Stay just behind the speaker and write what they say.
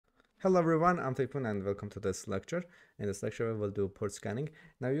Hello everyone, I'm Taipun and welcome to this lecture. In this lecture we will do port scanning.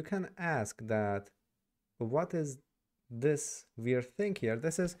 Now you can ask that what is this weird thing here?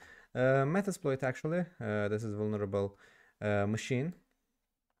 This is Metasploit actually. This is vulnerable machine.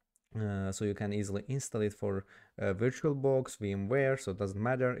 So you can easily install it for VirtualBox, VMware, so it doesn't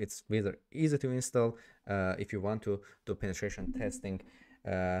matter. It's easy to install if you want to do penetration testing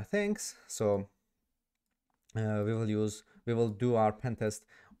things. So we will do our pen test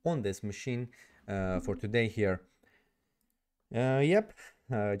on this machine for today here. Yep,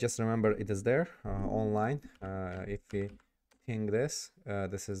 just remember it is there online. If we ping this,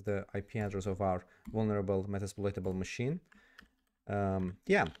 this is the IP address of our vulnerable metasploitable machine.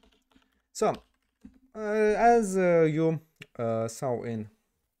 Yeah, so as you saw in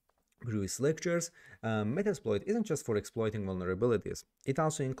previous lectures, Metasploit isn't just for exploiting vulnerabilities. It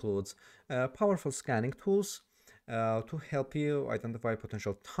also includes powerful scanning tools to help you identify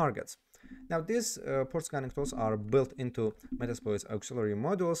potential targets. Now, these port scanning tools are built into Metasploit's auxiliary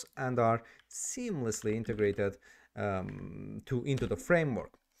modules and are seamlessly integrated into the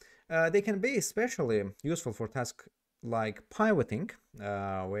framework. They can be especially useful for tasks like pivoting,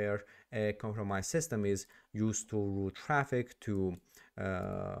 where a compromised system is used to route traffic to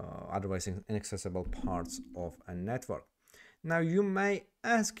otherwise inaccessible parts of a network. Now you may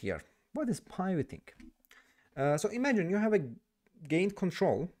ask here, what is pivoting? So imagine you have gained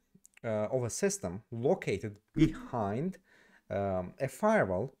control of a system located behind a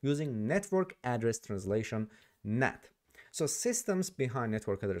firewall using network address translation NAT. So systems behind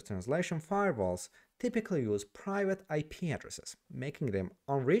network address translation firewalls typically use private IP addresses, making them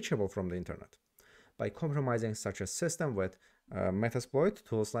unreachable from the internet. By compromising such a system with Metasploit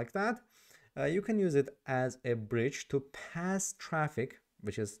tools like that, you can use it as a bridge to pass traffic,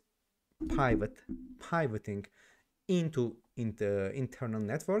 which is pivoting into the internal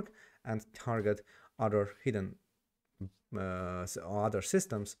network and target other hidden other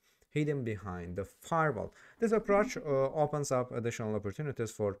systems hidden behind the firewall. This approach opens up additional opportunities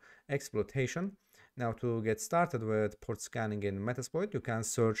for exploitation. Now, to get started with port scanning in Metasploit, you can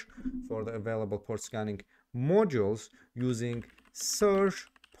search for the available port scanning modules using search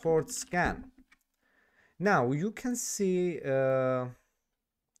port scan. Now you can see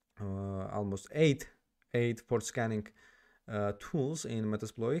almost eight port scanning tools in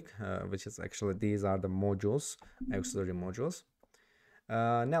Metasploit, which is actually these are the modules, auxiliary modules.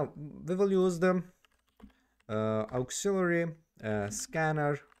 Now we will use the auxiliary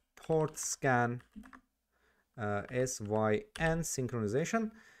scanner port scan SYN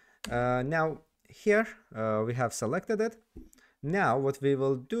synchronization. Now here we have selected it. Now what we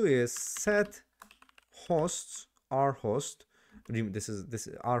will do is set hosts, our host. This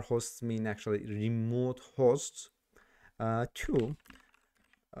our hosts mean actually remote hosts to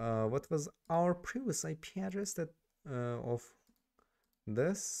what was our previous IP address that of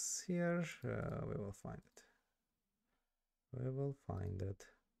this here. We will find it. We will find it.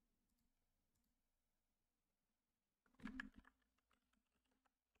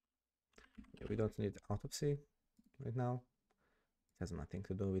 We don't need autopsy right now. It has nothing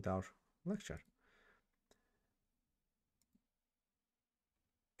to do with our lecture.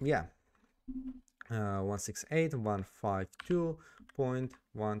 Yeah,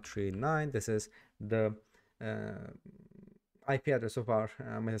 168.152.139. This is the IP address of our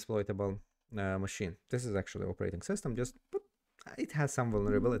Metasploitable machine. This is actually operating system, but it has some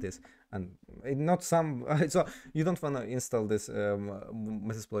vulnerabilities, and not some. So you don't want to install this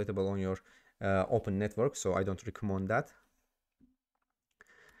Metasploitable on your open network, so I don't recommend that.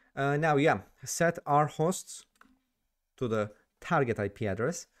 Now, yeah, set our hosts to the target IP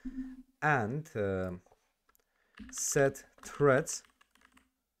address and set threads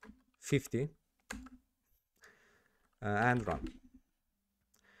 50 and run.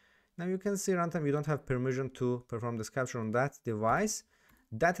 Now you can see runtime, you don't have permission to perform this capture on that device.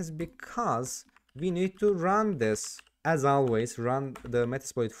 That is because we need to run this, as always, run the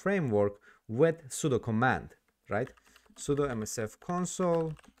Metasploit framework with sudo command, right? Sudo msf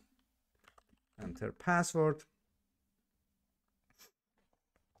console, enter password.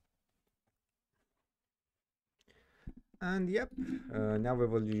 And yep, now we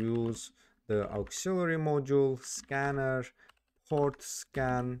will use the auxiliary module, scanner, port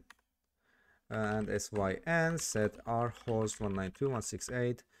scan, and SYN, set our host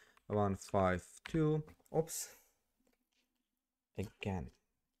 192.168.152. Oops, again.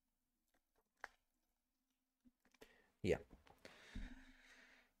 Yeah.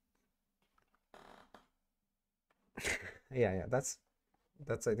 yeah, that's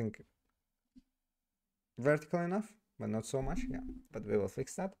I think vertical enough, but not so much. Yeah, but we will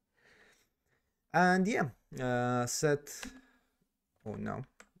fix that. And yeah, set, oh no,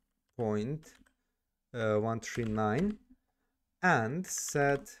 point 139 and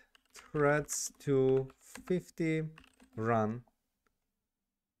set threads to 50, run.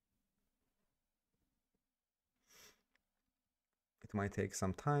 It might take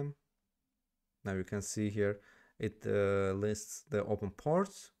some time. Now you can see here it lists the open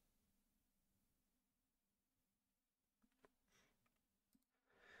ports.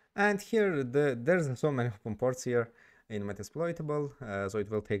 And here there's so many open ports here in Metasploitable, so it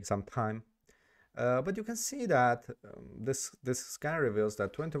will take some time. But you can see that this scan reveals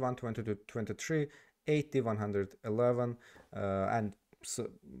that 21, 22, 23, 80, 111, and so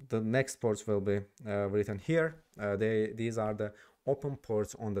the next ports will be written here. These are the open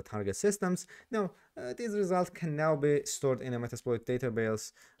ports on the target systems. Now, these results can now be stored in a Metasploit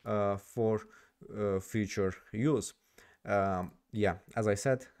database for future use. Yeah, as I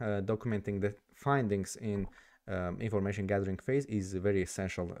said, documenting the findings in information gathering phase is very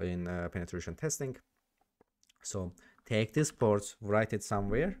essential in penetration testing. So take these ports, write it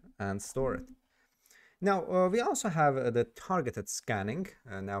somewhere, and store it. Now, we also have the targeted scanning.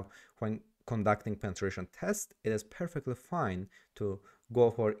 Now, when conducting penetration tests, it is perfectly fine to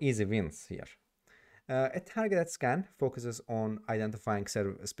go for easy wins here. A targeted scan focuses on identifying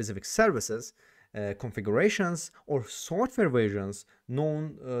specific services, configurations, or software versions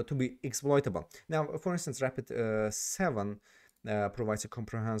known to be exploitable. Now, for instance, Rapid7 provides a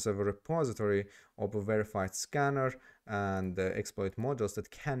comprehensive repository of a verified scanner and exploit modules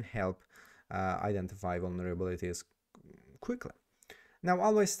that can help identify vulnerabilities quickly. Now,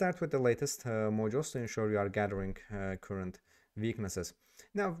 always start with the latest modules to ensure you are gathering current weaknesses.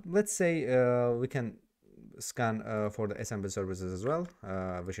 Now, let's say we can scan for the SMB services as well,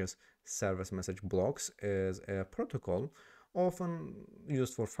 which is service message blocks, is a protocol often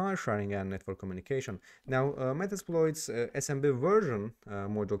used for file sharing and network communication. Now, Metasploit's SMB version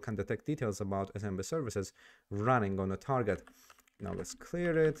module can detect details about SMB services running on a target. Now, let's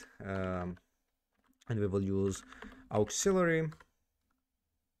clear it, and we will use auxiliary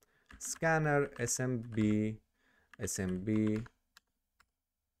scanner SMB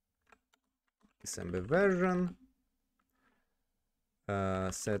version,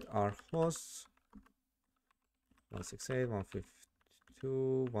 set our hosts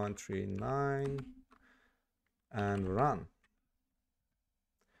 168.152.139 and run.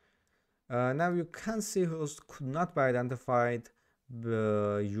 Now you can see host could not be identified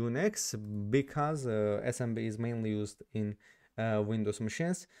Unix because SMB is mainly used in Windows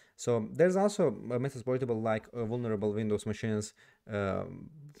machines. So there's also Metasploitable like vulnerable Windows machines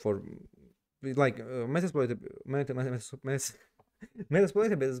for like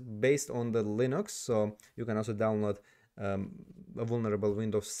Metasploitable is based on the Linux, so you can also download a vulnerable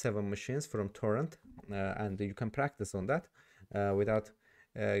Windows 7 machines from torrent, and you can practice on that without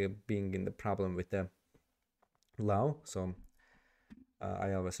being in the problem with the law. So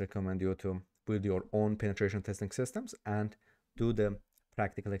I always recommend you to build your own penetration testing systems and do the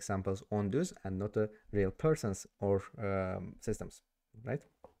practical examples on those and not the real persons or systems, right?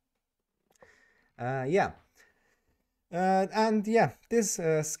 Yeah. And yeah, this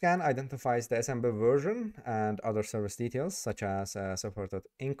scan identifies the SMB version and other service details such as supported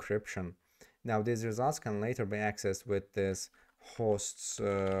encryption. Now these results can later be accessed with this hosts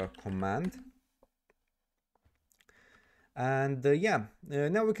command. And yeah,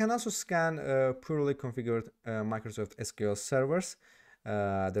 now we can also scan poorly configured Microsoft SQL servers.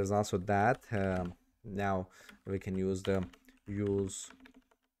 There's also that. Now we can use the use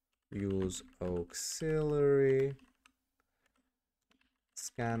auxiliary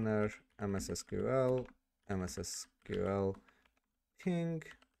scanner MSSQL ping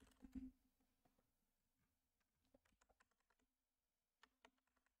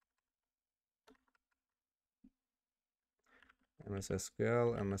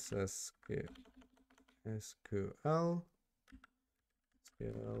SQL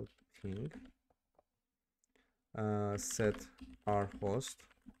ping set our host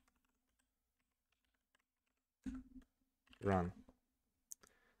run.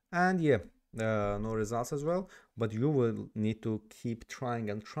 And yeah, no results as well, but you will need to keep trying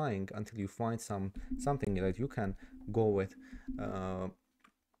and trying until you find something that you can go with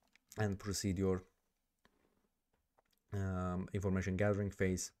and proceed your information gathering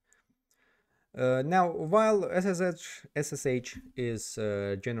phase. Now, while SSH is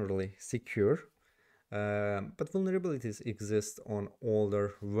generally secure, but vulnerabilities exist on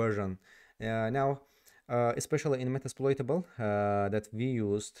older version. Now, especially in Metasploitable that we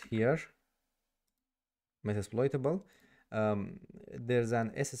used here, Metasploitable, there's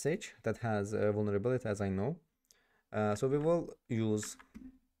an SSH that has a vulnerability, as I know. So we will use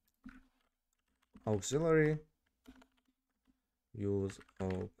auxiliary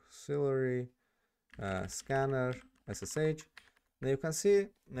scanner SSH. Now you can see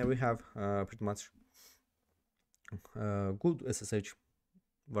now we have pretty much good SSH,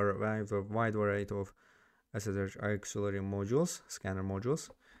 wide variety of SSH auxiliary modules, scanner modules.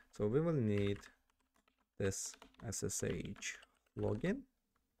 So we will need this SSH login,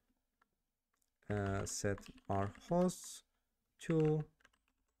 set our hosts to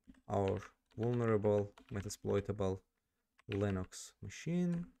our vulnerable Metasploitable Linux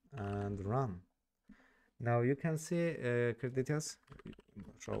machine and run. Now you can see credentials,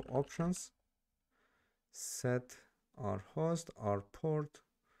 show options, set our host, our port.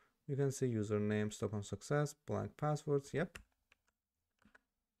 You can see username, stop on success, blank passwords. Yep.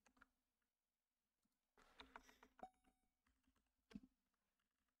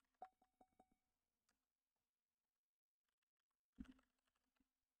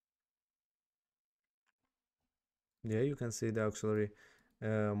 Yeah, you can see the auxiliary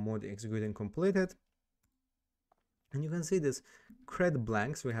mode executing completed, and you can see this create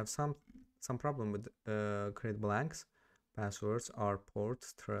blanks. We have some problem with create blanks. Passwords are port,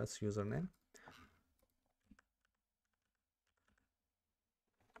 stress, username.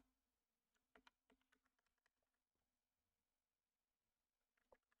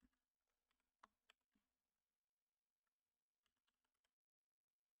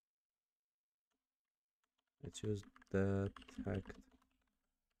 Let's use the tag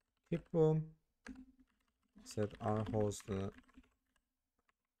hippo, set our host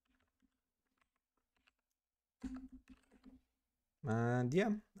and yeah,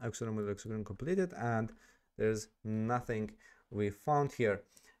 auxiliary mode execution completed, and there's nothing we found here.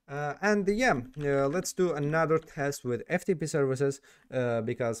 And yeah, let's do another test with FTP services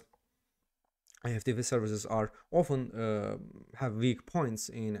because FTP services are often have weak points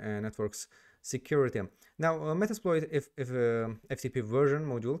in networks security. Now, Metasploit if FTP version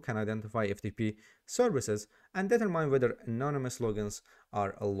module can identify FTP services and determine whether anonymous logins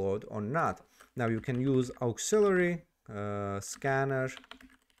are allowed or not. Now, you can use auxiliary scanner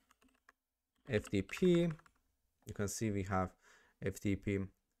FTP. You can see we have FTP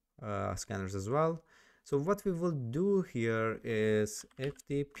scanners as well. So what we will do here is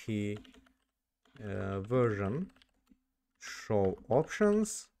FTP version show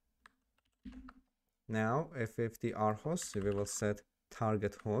options. Now FFT our hosts, we will set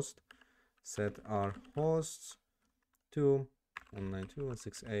target host, set our hosts to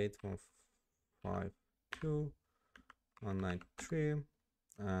 192.168.152.193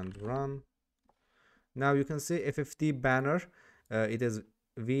 and run. Now you can see FFT banner, it is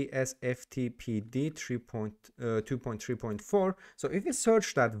VSFTPD 2.3.4. So if you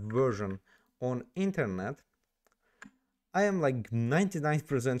search that version on internet, I am like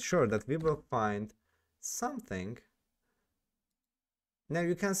 99% sure that we will find something. Now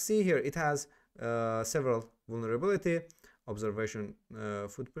you can see here it has several vulnerability, observation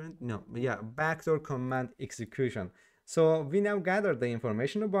footprint, backdoor command execution. So we now gather the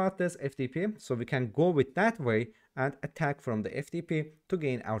information about this FTP, so we can go with that way and attack from the FTP to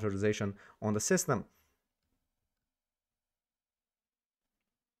gain authorization on the system.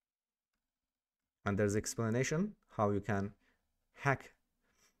 And there's explanation how you can hack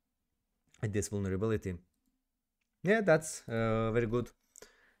this vulnerability. Yeah, that's very good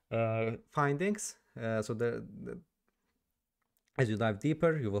findings. So as you dive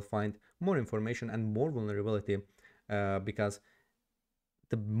deeper, you will find more information and more vulnerability because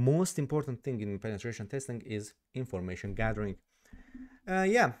the most important thing in penetration testing is information gathering.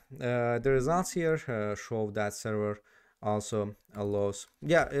 The results here show that server also allows.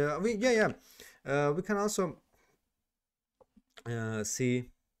 We can also see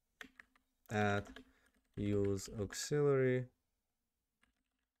that use auxiliary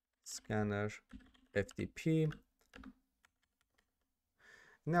scanner FTP.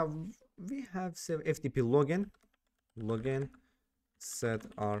 Now we have FTP login, set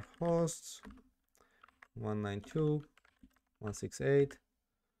our hosts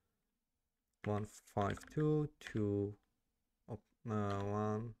 192.168.152 to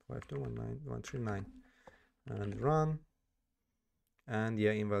 152.19139 and run. And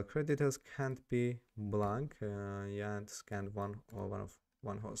yeah, invalid credit details can't be blank. And scan one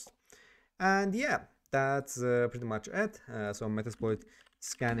host. And yeah, that's pretty much it. So Metasploit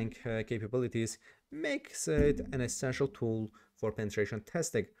scanning capabilities makes it an essential tool for penetration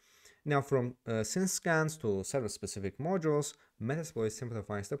testing. Now, from SYN Scans to server-specific modules, Metasploit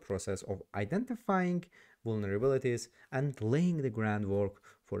simplifies the process of identifying vulnerabilities, and laying the groundwork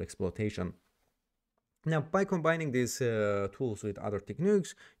for exploitation. Now, by combining these tools with other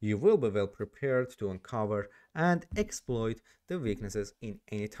techniques, you will be well prepared to uncover and exploit the weaknesses in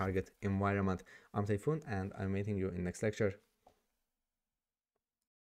any target environment. I'm Typhoon, and I'm meeting you in next lecture.